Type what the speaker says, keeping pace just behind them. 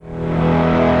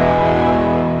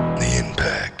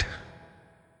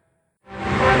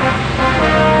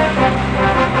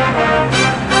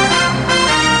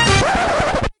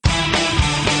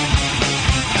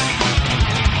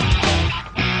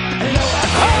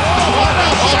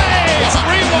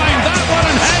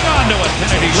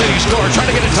score,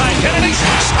 trying to get it tied. Kennedy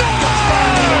scores!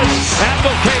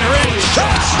 Advocator in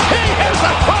shots. He hits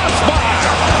the crossbar.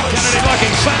 Kennedy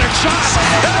looking, center shot.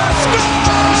 They score!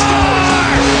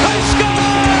 They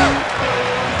score!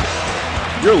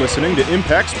 You're listening to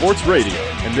Impact Sports Radio,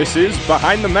 and this is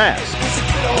Behind the Mask.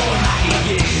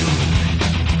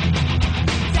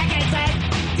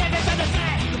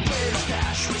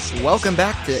 Welcome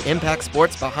back to Impact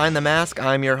Sports Behind the Mask.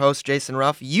 I'm your host, Jason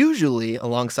Ruff, usually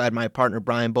alongside my partner,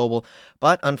 Brian Boble.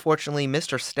 But unfortunately,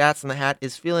 Mr. Stats in the Hat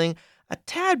is feeling a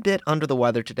tad bit under the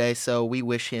weather today, so we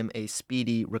wish him a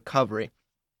speedy recovery.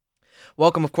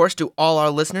 Welcome, of course, to all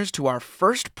our listeners to our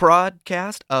first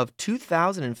broadcast of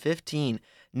 2015.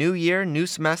 New year, new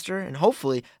semester, and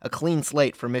hopefully a clean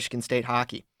slate for Michigan State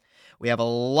hockey. We have a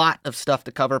lot of stuff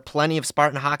to cover, plenty of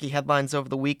Spartan hockey headlines over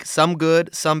the week, some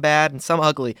good, some bad, and some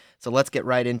ugly, so let's get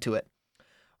right into it.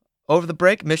 Over the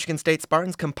break, Michigan State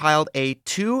Spartans compiled a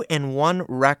 2-1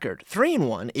 record,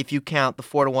 3-1 if you count the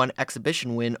 4-1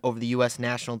 exhibition win over the U.S.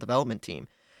 National Development Team.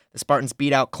 The Spartans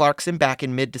beat out Clarkson back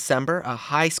in mid-December, a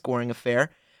high-scoring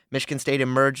affair. Michigan State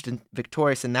emerged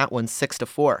victorious in that one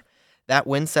 6-4. That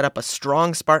win set up a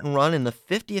strong Spartan run in the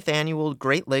 50th annual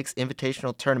Great Lakes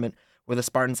Invitational Tournament, where the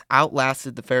Spartans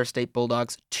outlasted the Ferris State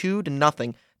Bulldogs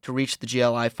 2-0 to reach the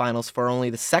GLI Finals for only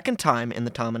the second time in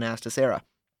the Tom Anastas era.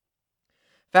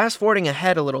 Fast forwarding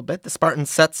ahead a little bit, the Spartans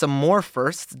set some more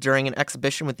firsts during an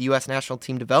exhibition with the U.S. National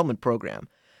Team Development Program.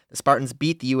 The Spartans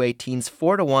beat the U18s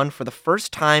 4-1 for the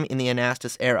first time in the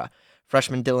Anastas era.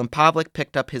 Freshman Dylan Pavlik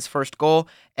picked up his first goal,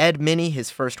 Ed Minnie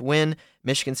his first win.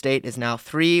 Michigan State is now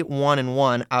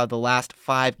 3-1-1 out of the last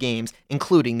 5 games,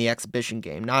 including the exhibition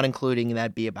game, not including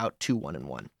that'd be about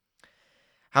 2-1-1.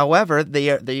 However,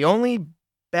 the only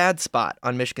bad spot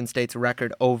on Michigan State's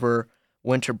record over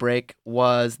winter break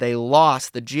was they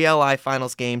lost the GLI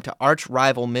Finals game to arch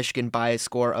rival Michigan by a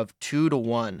score of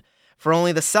 2-1. For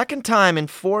only the second time in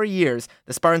 4 years,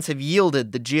 the Spartans have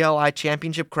yielded the GLI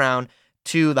championship crown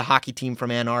to the hockey team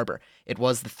from Ann Arbor. It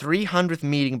was the 300th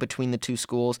meeting between the two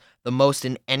schools, the most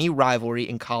in any rivalry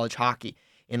in college hockey.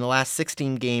 In the last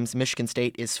 16 games, Michigan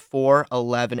State is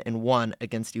 4-11-1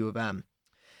 against U of M.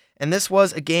 And this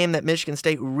was a game that Michigan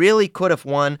State really could have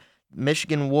won.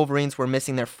 Michigan Wolverines were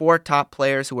missing their 4 top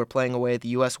players who were playing away at the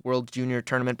U.S. World Junior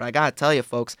Tournament, but I gotta tell you,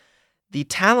 folks, the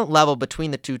talent level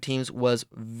between the two teams was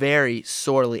very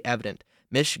sorely evident.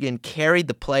 Michigan carried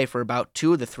the play for about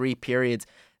 2 of the 3 periods.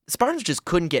 The Spartans just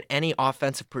couldn't get any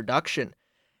offensive production,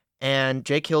 and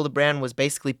Jake Hildebrand was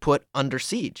basically put under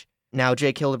siege. Now,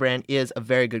 Jake Hildebrand is a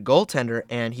very good goaltender,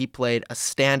 and he played a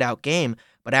standout game,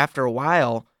 but after a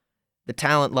while, the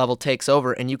talent level takes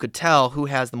over, and you could tell who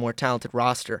has the more talented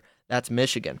roster. That's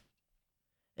Michigan.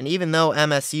 And even though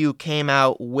MSU came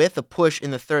out with a push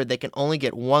in the third, they can only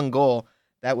get 1 goal.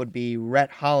 That would be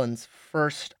Rhett Holland's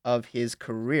first of his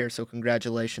career, so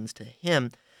congratulations to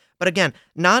him. But again,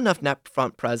 not enough net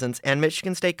front presence, and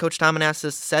Michigan State coach Tom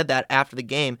Anastas said that after the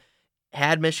game.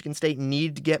 Had Michigan State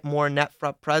needed to get more net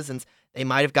front presence, they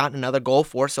might have gotten another goal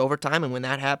force overtime, and when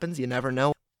that happens, you never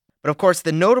know. But of course,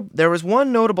 there was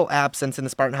one notable absence in the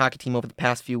Spartan hockey team over the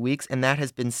past few weeks, and that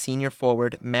has been senior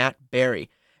forward Matt Barry.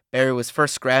 Barry was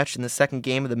first scratched in the second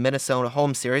game of the Minnesota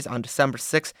home series on December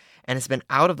 6th and has been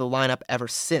out of the lineup ever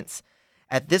since.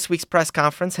 At this week's press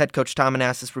conference, head coach Tom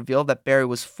Anastas revealed that Barry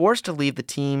was forced to leave the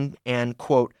team and,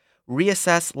 quote,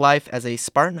 reassess life as a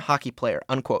Spartan hockey player,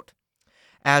 unquote.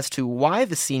 As to why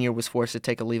the senior was forced to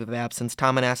take a leave of absence,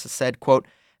 Tom Anastas said, quote,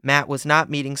 Matt was not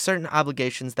meeting certain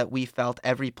obligations that we felt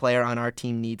every player on our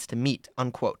team needs to meet,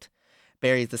 unquote.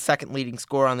 Barry is the second leading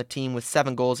scorer on the team with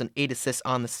 7 goals and 8 assists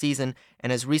on the season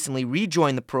and has recently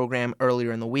rejoined the program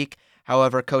earlier in the week.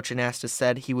 However, Coach Anastas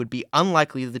said he would be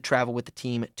unlikely to travel with the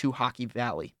team to Hockey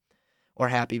Valley, or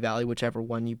Happy Valley, whichever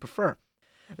one you prefer.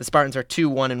 The Spartans are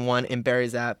 2-1-1 in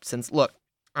Barry's absence. Look,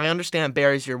 I understand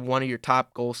Barry's one of your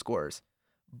top goal scorers,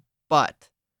 but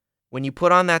when you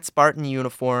put on that Spartan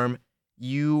uniform,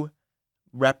 you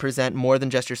represent more than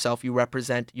just yourself. You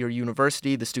represent your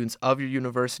university, the students of your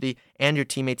university, and your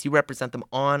teammates. You represent them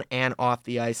on and off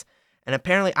the ice. And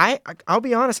apparently, I'll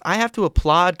be honest, I have to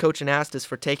applaud Coach Anastas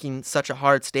for taking such a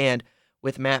hard stand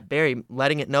with Matt Barry,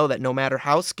 letting it know that no matter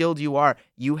how skilled you are,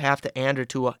 you have to answer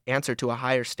to a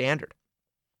higher standard.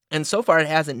 And so far, it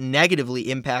hasn't negatively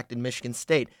impacted Michigan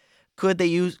State. Could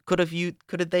they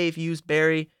have used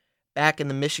Barry back in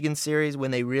the Michigan series when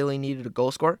they really needed a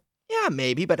goal scorer? Yeah,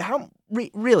 maybe, but how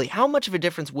much of a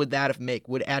difference would that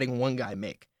would adding one guy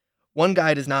make? One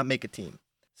guy does not make a team.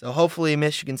 So hopefully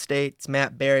Michigan State's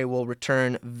Matt Barry will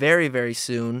return very, very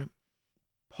soon.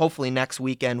 Hopefully next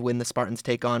weekend when the Spartans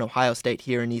take on Ohio State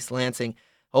here in East Lansing.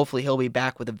 Hopefully he'll be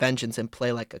back with a vengeance and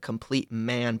play like a complete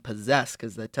man possessed,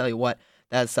 because I tell you what,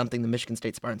 that is something the Michigan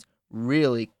State Spartans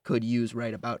really could use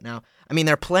right about now. I mean,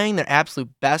 they're playing their absolute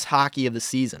best hockey of the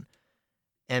season,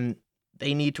 and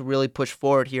they need to really push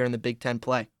forward here in the Big Ten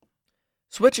play.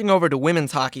 Switching over to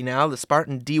women's hockey now, the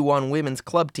Spartan D1 women's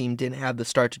club team didn't have the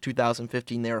start to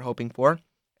 2015 they were hoping for.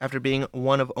 After being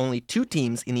one of only 2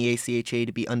 teams in the ACHA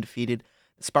to be undefeated,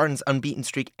 the Spartans' unbeaten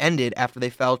streak ended after they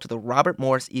fell to the Robert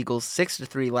Morris Eagles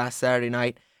 6-3 last Saturday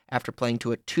night after playing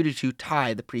to a 2-2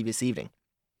 tie the previous evening.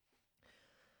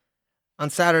 On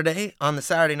the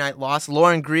Saturday night loss,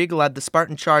 Lauren Grieg led the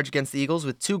Spartan charge against the Eagles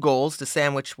with 2 goals to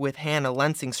sandwich with Hannah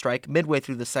Lensing's strike midway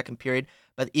through the second period,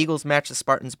 but the Eagles matched the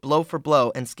Spartans blow for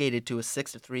blow and skated to a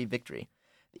 6-3 victory.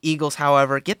 The Eagles,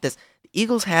 however, get this, the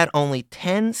Eagles had only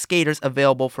 10 skaters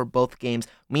available for both games.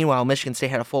 Meanwhile, Michigan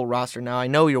State had a full roster. Now, I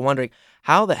know you're wondering,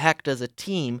 how the heck does a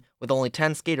team with only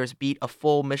 10 skaters beat a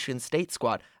full Michigan State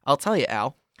squad? I'll tell you,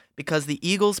 Al, because the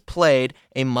Eagles played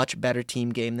a much better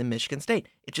team game than Michigan State.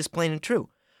 It's just plain and true.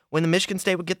 When the Michigan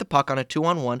State would get the puck on a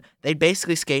 2-on-1, they'd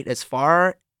basically skate as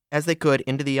far as they could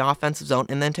into the offensive zone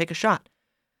and then take a shot.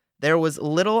 There was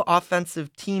little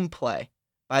offensive team play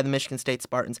by the Michigan State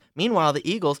Spartans. Meanwhile, the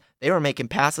Eagles, they were making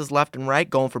passes left and right,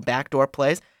 going for backdoor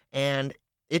plays, and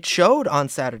it showed on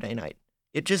Saturday night.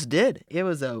 It just did. It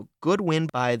was a good win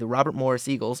by the Robert Morris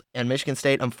Eagles, and Michigan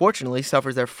State, unfortunately,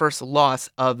 suffers their first loss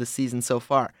of the season so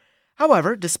far.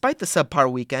 However, despite the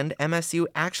subpar weekend, MSU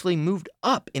actually moved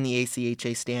up in the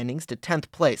ACHA standings to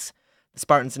 10th place. The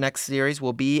Spartans' next series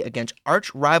will be against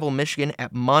arch-rival Michigan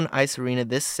at Munn Ice Arena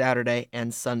this Saturday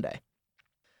and Sunday.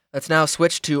 Let's now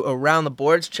switch to Around the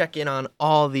Boards, check in on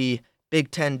all the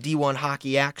Big Ten D1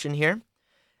 hockey action here,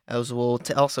 as we'll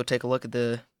also take a look at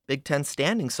the Big Ten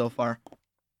standings so far.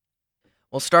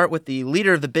 We'll start with the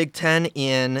leader of the Big Ten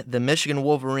in the Michigan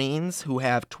Wolverines, who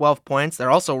have 12 points. They're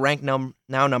also ranked now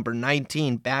number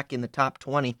 19, back in the top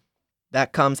 20.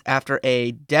 That comes after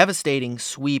a devastating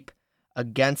sweep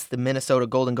against the Minnesota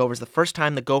Golden Gophers, the first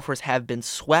time the Gophers have been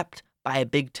swept by a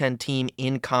Big Ten team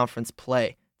in conference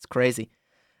play. It's crazy.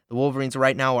 The Wolverines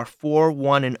right now are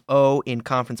 4-1-0 in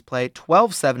conference play,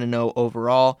 12-7-0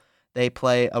 overall. They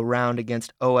play a round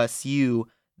against OSU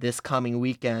this coming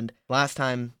weekend. Last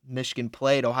time Michigan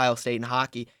played Ohio State in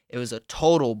hockey, it was a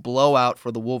total blowout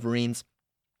for the Wolverines.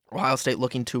 Ohio State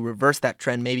looking to reverse that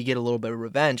trend, maybe get a little bit of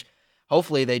revenge.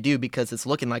 Hopefully they do, because it's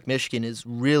looking like Michigan is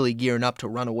really gearing up to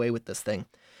run away with this thing.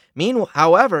 Meanwhile,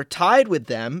 however, tied with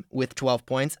them with 12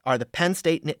 points are the Penn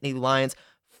State Nittany Lions,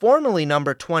 formerly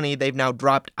number 20. They've now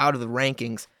dropped out of the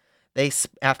rankings.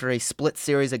 After a split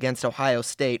series against Ohio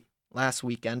State last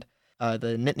weekend,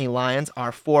 the Nittany Lions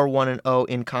are 4-1-0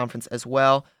 in conference as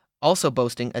well, also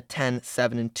boasting a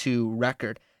 10-7-2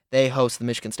 record. They host the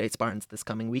Michigan State Spartans this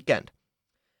coming weekend.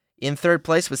 In third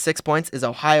place with 6 points is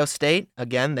Ohio State.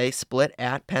 Again, they split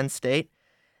at Penn State.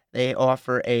 They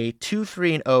offer a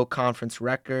 2-3-0 conference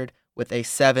record with a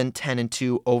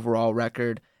 7-10-2 overall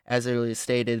record. As earlier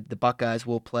stated, the Buckeyes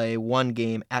will play one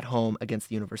game at home against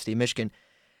the University of Michigan.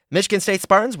 Michigan State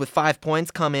Spartans with 5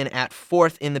 points come in at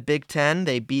 4th in the Big Ten.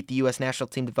 They beat the U.S. National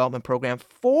Team Development Program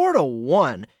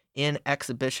 4-1 in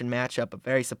exhibition matchup. A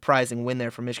very surprising win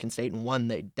there for Michigan State, and one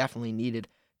they definitely needed.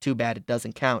 Too bad it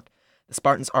doesn't count. The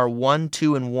Spartans are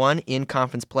 1-2-1 in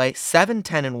conference play,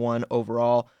 7-10-1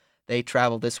 overall. They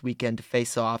travel this weekend to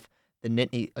face off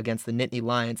against the Nittany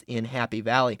Lions in Happy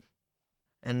Valley.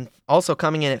 And also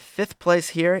coming in at 5th place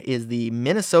here is the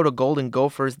Minnesota Golden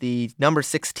Gophers, the number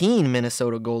 16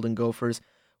 Minnesota Golden Gophers,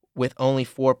 with only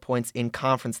 4 points in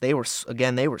conference. They were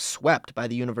swept by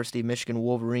the University of Michigan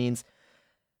Wolverines.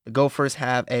 The Gophers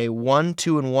have a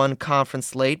 1-2-1 conference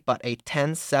slate, but a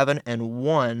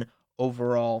 10-7-1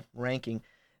 overall ranking.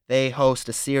 They host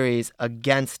a series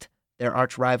against their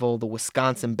arch rival, the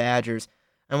Wisconsin Badgers.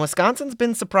 And Wisconsin's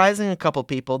been surprising a couple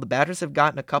people. The Badgers have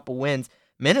gotten a couple wins.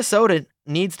 Minnesota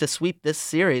needs to sweep this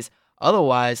series.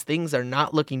 Otherwise, things are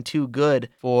not looking too good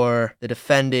for the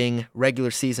defending regular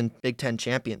season Big Ten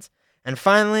champions. And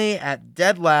finally, at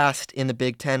dead last in the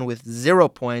Big Ten with 0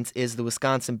 points is the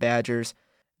Wisconsin Badgers.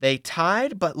 They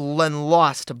tied but then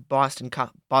lost to Boston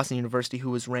University,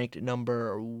 who was ranked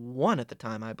number 1 at the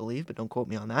time, I believe, but don't quote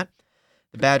me on that.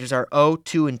 The Badgers are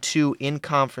 0-2-2 in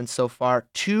conference so far,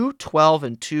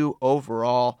 2-12-2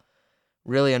 overall.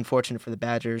 Really unfortunate for the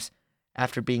Badgers,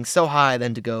 after being so high,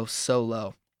 then to go so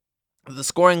low. The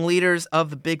scoring leaders of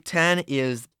the Big Ten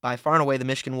is by far and away the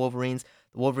Michigan Wolverines.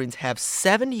 The Wolverines have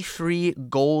 73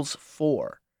 goals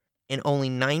for in only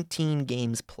 19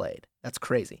 games played. That's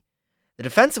crazy. The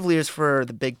defensive leaders for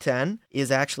the Big Ten is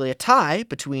actually a tie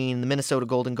between the Minnesota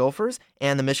Golden Gophers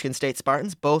and the Michigan State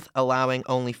Spartans, both allowing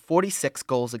only 46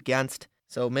 goals against.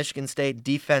 So Michigan State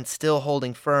defense still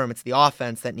holding firm. It's the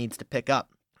offense that needs to pick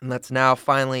up. And let's now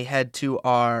finally head to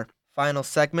our final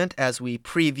segment as we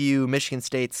preview Michigan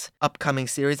State's upcoming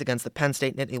series against the Penn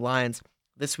State Nittany Lions.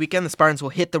 This weekend, the Spartans will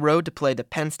hit the road to play the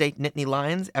Penn State Nittany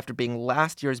Lions after being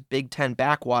last year's Big Ten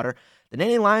backwater. The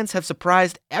Nittany Lions have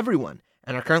surprised everyone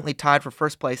and are currently tied for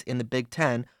first place in the Big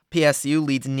Ten. PSU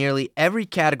leads nearly every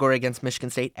category against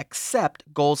Michigan State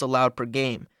except goals allowed per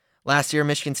game. Last year,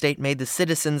 Michigan State made the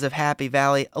citizens of Happy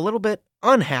Valley a little bit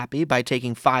unhappy by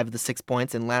taking 5 of the 6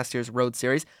 points in last year's road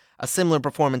series. A similar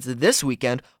performance this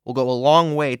weekend will go a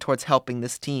long way towards helping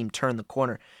this team turn the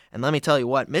corner. And let me tell you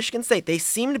what, Michigan State, they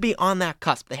seem to be on that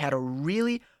cusp. They had a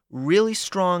really, really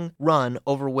strong run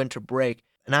over winter break.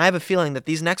 And I have a feeling that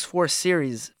these next 4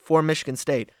 series for Michigan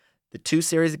State, the 2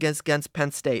 series against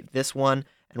Penn State, this one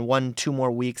and 2 more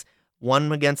weeks,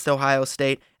 one against Ohio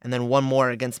State, and then one more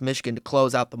against Michigan to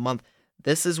close out the month.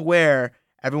 This is where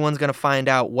everyone's going to find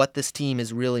out what this team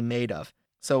is really made of.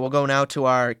 So we'll go now to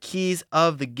our keys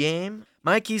of the game.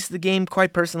 My keys to the game,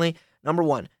 quite personally, number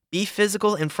 1, be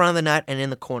physical in front of the net and in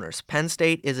the corners. Penn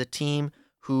State is a team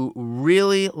who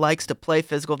really likes to play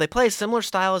physical. They play a similar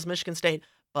style as Michigan State,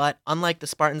 but unlike the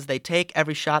Spartans, they take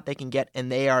every shot they can get,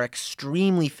 and they are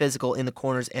extremely physical in the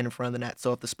corners and in front of the net.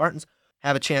 So if the Spartans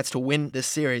have a chance to win this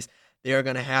series, they are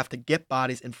going to have to get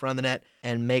bodies in front of the net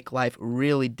and make life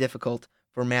really difficult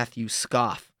for Matthew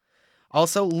Scoff.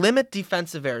 Also, limit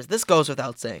defensive errors. This goes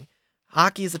without saying.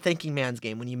 Hockey is a thinking man's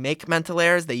game. When you make mental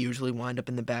errors, they usually wind up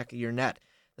in the back of your net.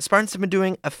 The Spartans have been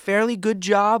doing a fairly good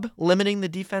job limiting the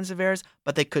defensive errors,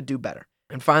 but they could do better.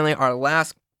 And finally, our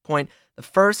last point, the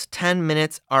first 10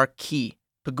 minutes are key.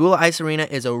 Pegula Ice Arena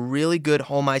is a really good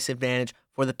home ice advantage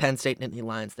for the Penn State Nittany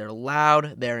Lions. They're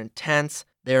loud, they're intense,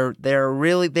 they are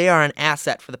an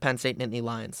asset for the Penn State Nittany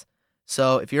Lions.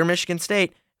 So if you're Michigan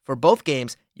State, for both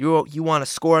games, you want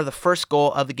to score the first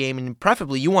goal of the game, and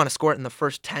preferably you want to score it in the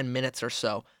first 10 minutes or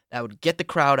so. That would get the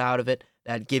crowd out of it,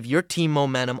 that'd give your team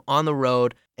momentum on the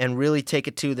road, and really take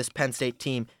it to this Penn State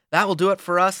team. That will do it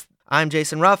for us. I'm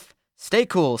Jason Ruff. Stay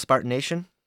cool, Spartan Nation.